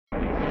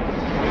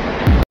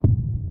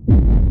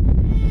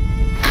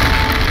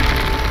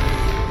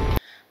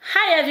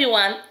Hi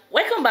everyone,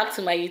 welcome back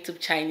to my YouTube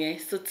channel.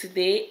 So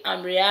today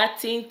I'm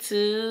reacting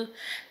to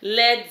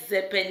Led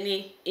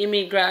Zeppelin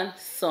Immigrant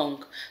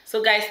song.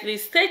 So guys,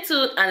 please stay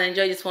tuned and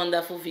enjoy this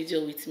wonderful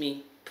video with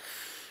me.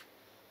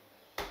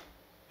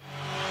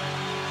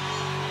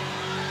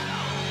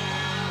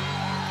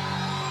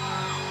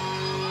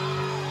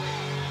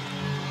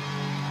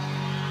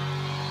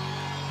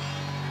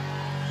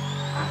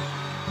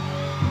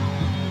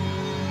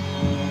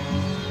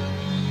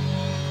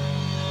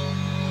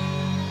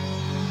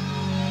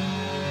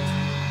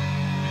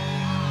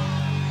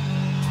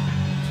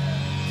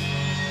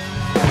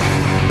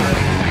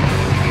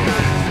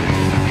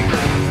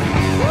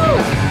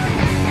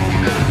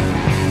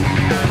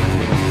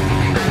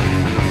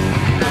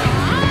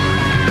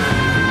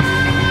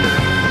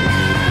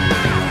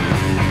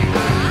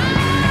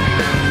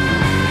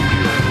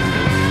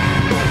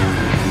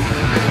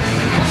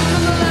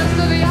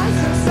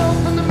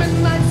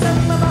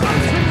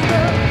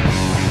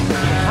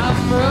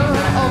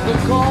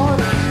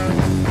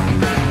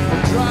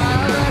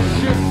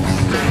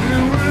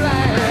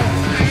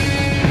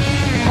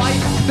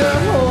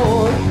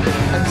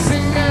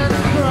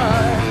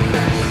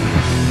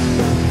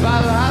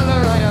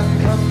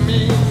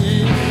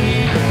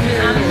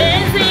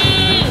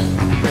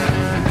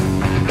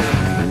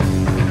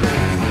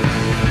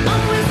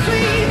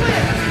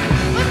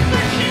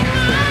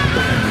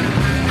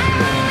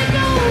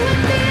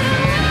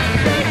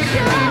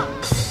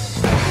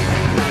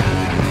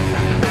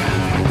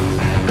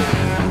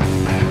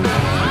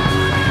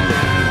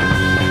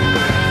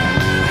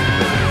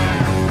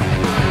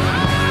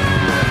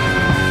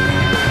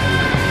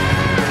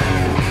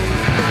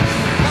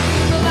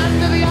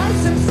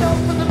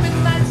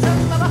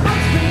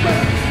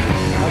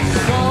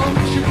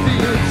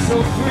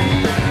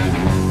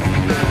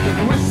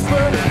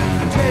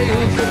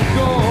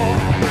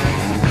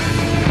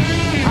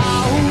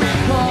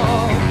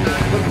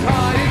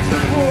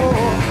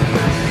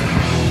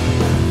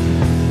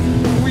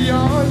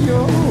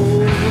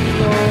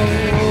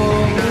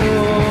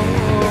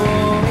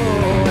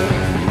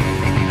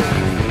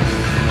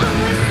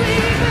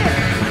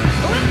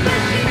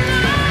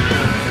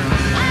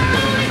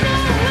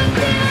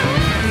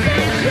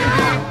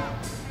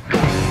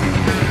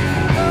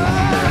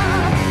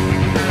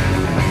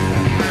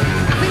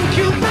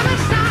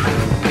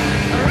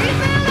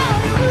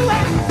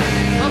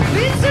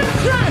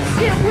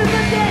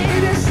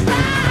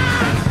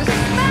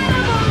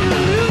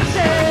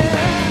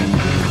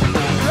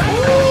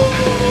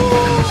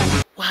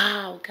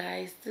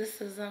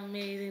 This is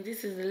amazing.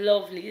 This is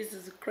lovely. This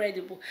is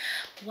incredible.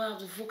 Wow,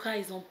 the vocal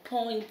is on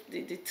point.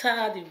 The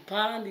guitar, the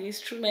band, the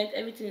instrument,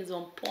 everything is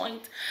on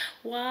point.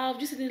 Wow,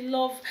 just the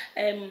love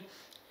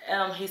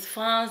his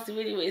fans, the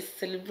way they were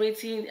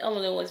celebrating, all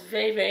of them was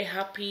very, very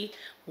happy.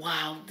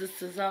 Wow,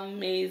 this is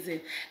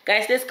amazing.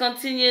 Guys, let's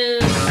continue.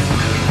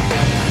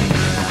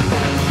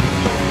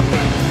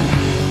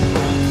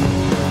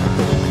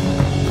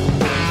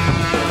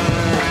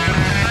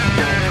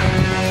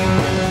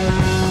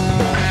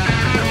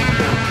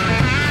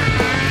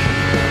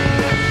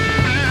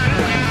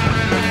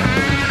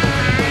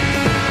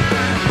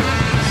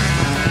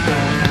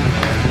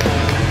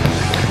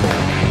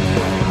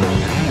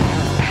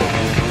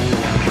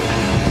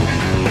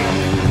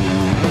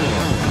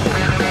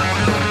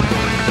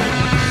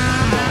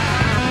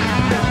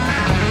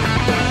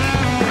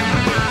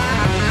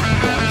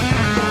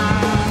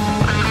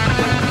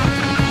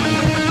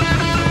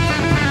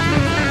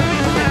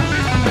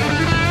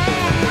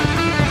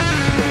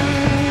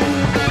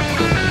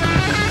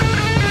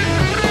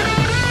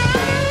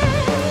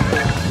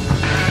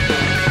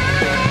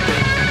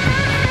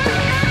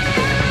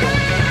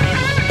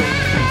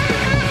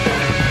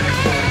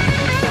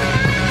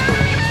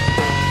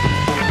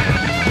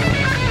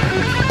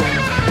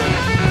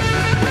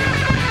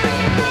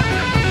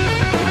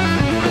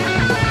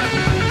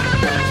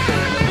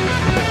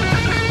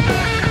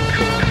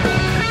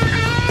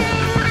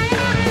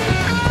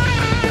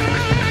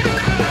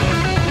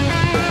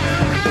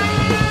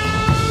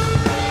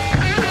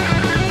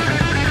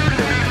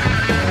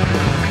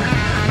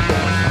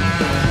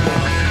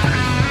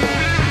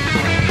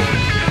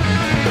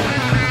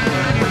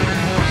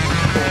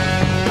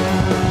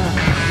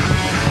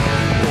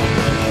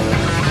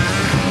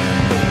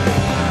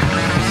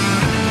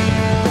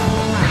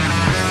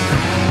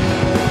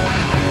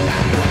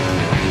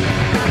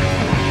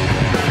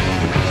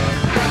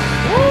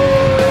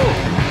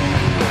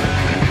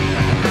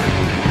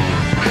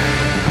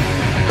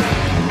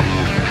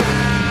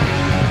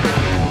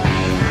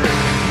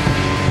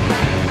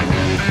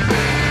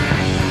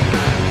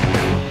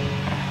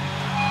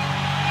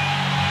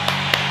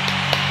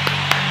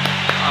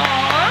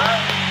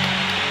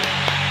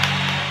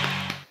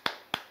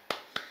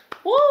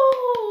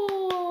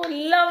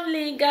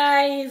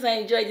 Guys, I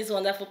enjoyed this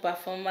wonderful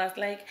performance.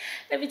 Like,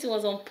 everything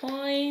was on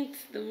point.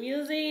 The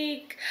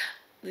music,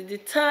 the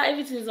guitar,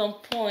 everything is on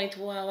point.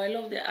 Wow, I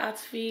love the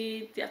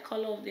outfit, the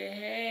color of their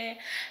hair,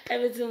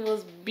 everything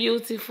was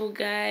beautiful,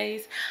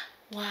 guys.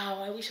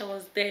 Wow, I wish I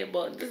was there,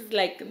 but this is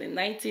like in the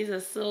 90s or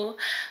so.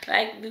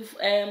 Like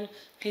the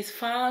his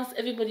fans,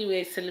 everybody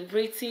were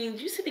celebrating.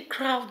 Do you see the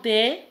crowd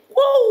there?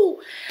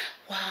 Whoa!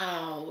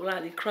 Wow, wow,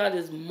 the crowd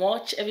is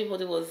much.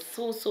 Everybody was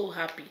so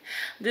happy.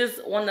 This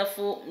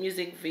wonderful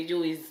music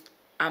video is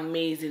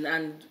amazing,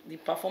 and the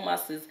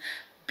performance is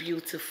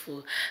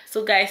beautiful.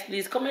 So guys,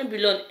 please comment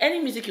below on any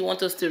music you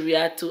want us to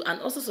react to, and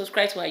also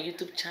subscribe to our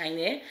YouTube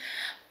channel.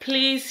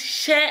 Please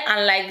share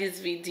and like this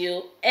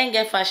video.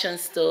 Ngal Fashion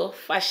Store.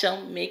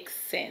 Fashion makes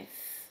sense.